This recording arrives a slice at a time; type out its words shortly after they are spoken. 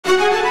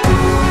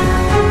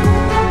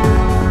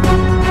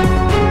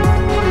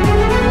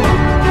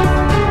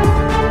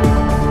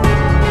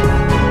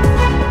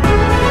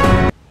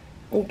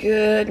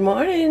Good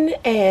morning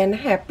and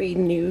happy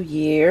new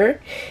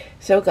year.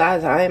 So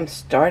guys, I am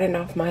starting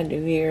off my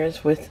new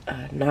year's with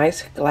a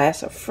nice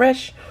glass of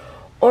fresh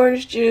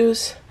orange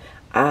juice.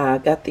 I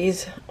got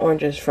these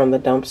oranges from the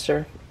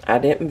dumpster. I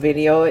didn't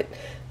video it.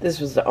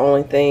 This was the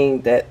only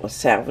thing that was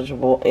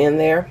salvageable in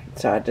there,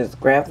 so I just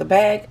grabbed the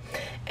bag,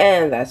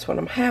 and that's what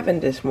I'm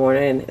having this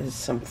morning is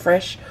some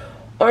fresh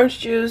orange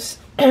juice.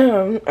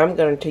 I'm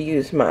going to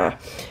use my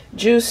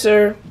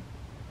juicer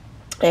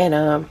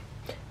and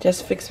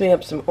just fix me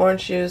up some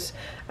orange juice.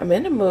 I'm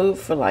in the mood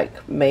for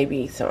like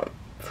maybe some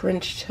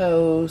French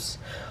toast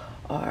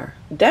or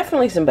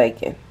definitely some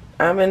bacon.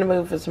 I'm in the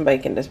mood for some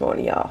bacon this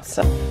morning, y'all.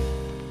 So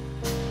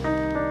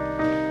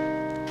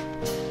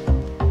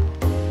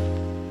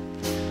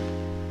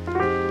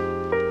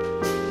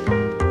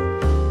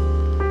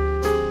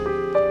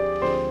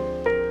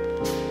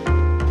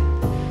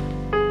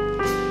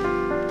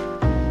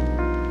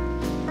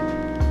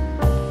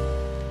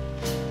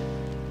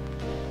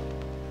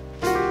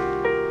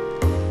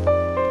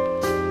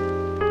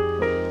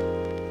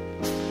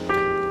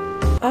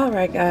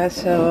alright guys,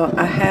 so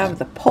I have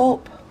the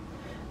pulp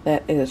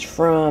that is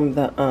from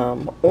the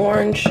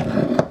orange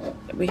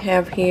that we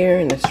have here,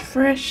 and it's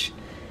fresh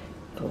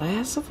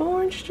glass of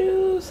orange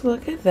juice.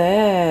 Look at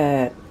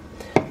that.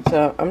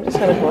 So I'm just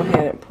going to go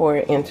ahead and pour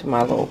it into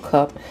my little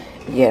cup.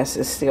 Yes,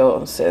 it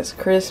still says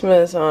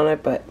Christmas on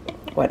it, but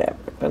whatever.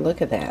 But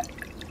look at that.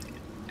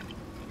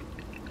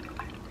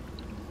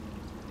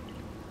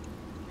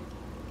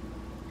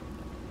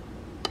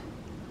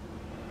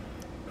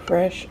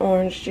 Fresh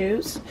orange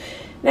juice.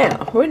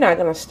 Now, we're not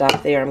going to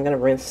stop there. I'm going to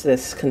rinse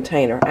this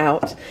container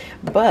out.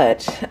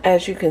 But,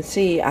 as you can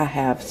see, I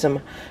have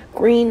some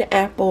green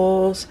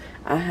apples.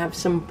 I have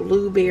some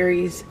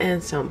blueberries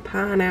and some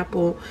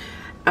pineapple.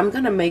 I'm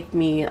going to make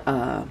me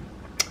a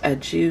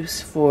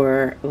juice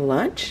for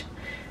lunch.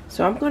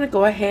 So, I'm going to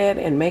go ahead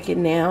and make it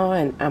now.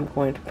 And I'm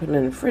going to put it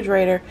in the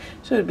refrigerator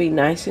so it'll be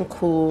nice and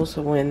cool.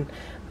 So, when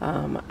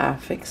I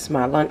fix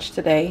my lunch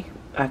today,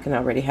 I can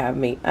already have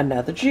me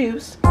another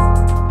juice.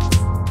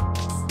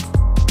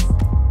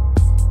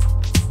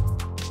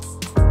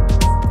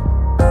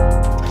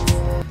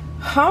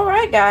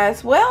 Alright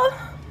guys, well,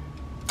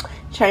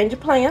 change of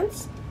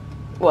plans.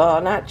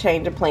 Well, not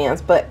change of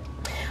plans, but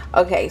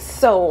okay,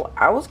 so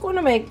I was going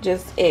to make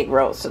just egg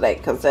rolls today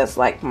because that's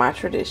like my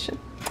tradition.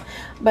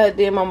 But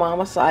then my mom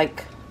was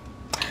like,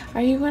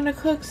 are you going to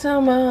cook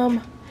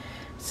some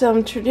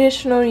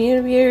traditional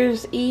New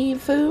Year's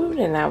Eve food?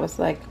 And I was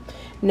like,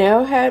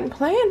 no, hadn't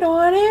planned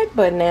on it,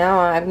 but now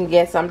I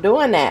guess I'm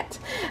doing that.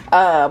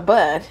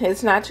 But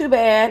it's not too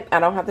bad. I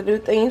don't have to do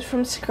things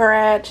from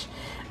scratch.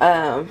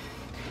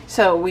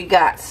 So we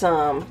got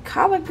some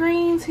collard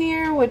greens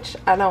here, which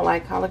I don't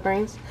like collard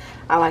greens.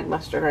 I like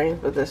mustard greens,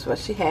 but this is what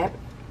she had.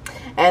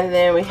 And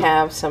then we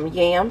have some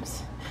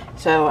yams.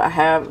 So I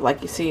have,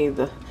 like you see,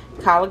 the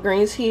collard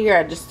greens here.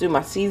 I just do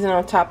my seasoning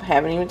on top. I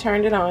haven't even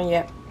turned it on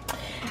yet.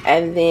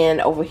 And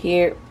then over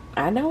here,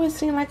 I know it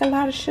seemed like a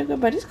lot of sugar,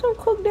 but it's going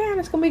to cook down.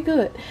 It's going to be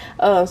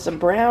good. Some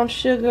brown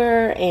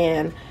sugar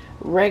and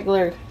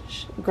regular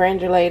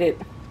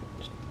granulated,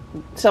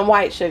 some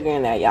white sugar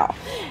in there, y'all.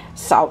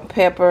 Salt and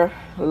pepper,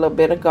 a little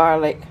bit of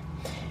garlic.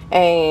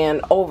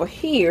 And over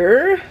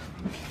here,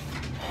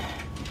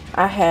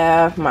 I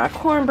have my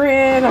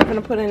cornbread. I'm going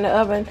to put in the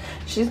oven.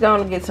 She's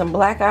going to get some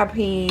black-eyed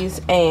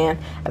peas. And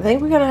I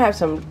think we're going to have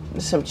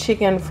some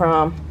chicken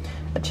from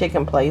a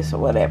chicken place or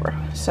whatever.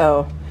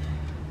 So,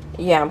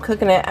 yeah, I'm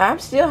cooking it. I'm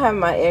still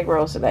having my egg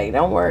rolls today.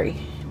 Don't worry.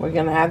 We're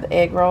going to have the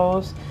egg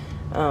rolls.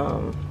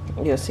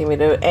 You'll see me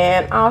do it.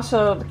 And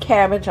also the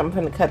cabbage. I'm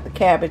going to cut the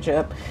cabbage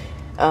up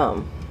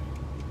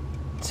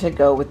to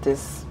go with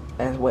this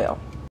as well.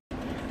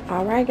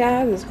 Alright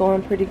guys, it's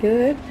going pretty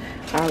good.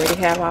 I already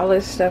have all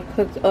this stuff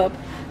cooked up.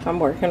 I'm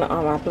working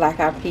on my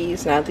black-eyed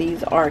peas. Now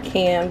these are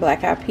canned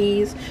black-eyed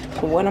peas.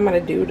 So what I'm going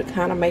to do to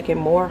kind of make it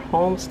more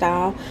home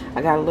style,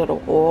 I got a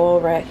little oil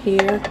right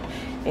here.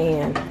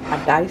 And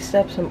I diced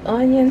up some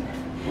onion.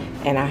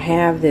 And I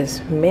have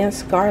this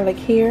minced garlic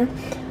here.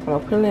 I'm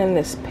going to put it in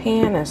this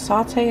pan and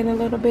saute it a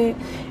little bit.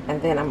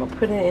 And then I'm going to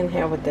put it in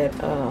here with that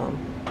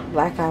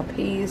black-eyed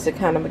peas to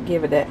kind of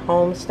give it that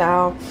home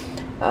style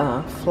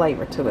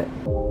flavor to it.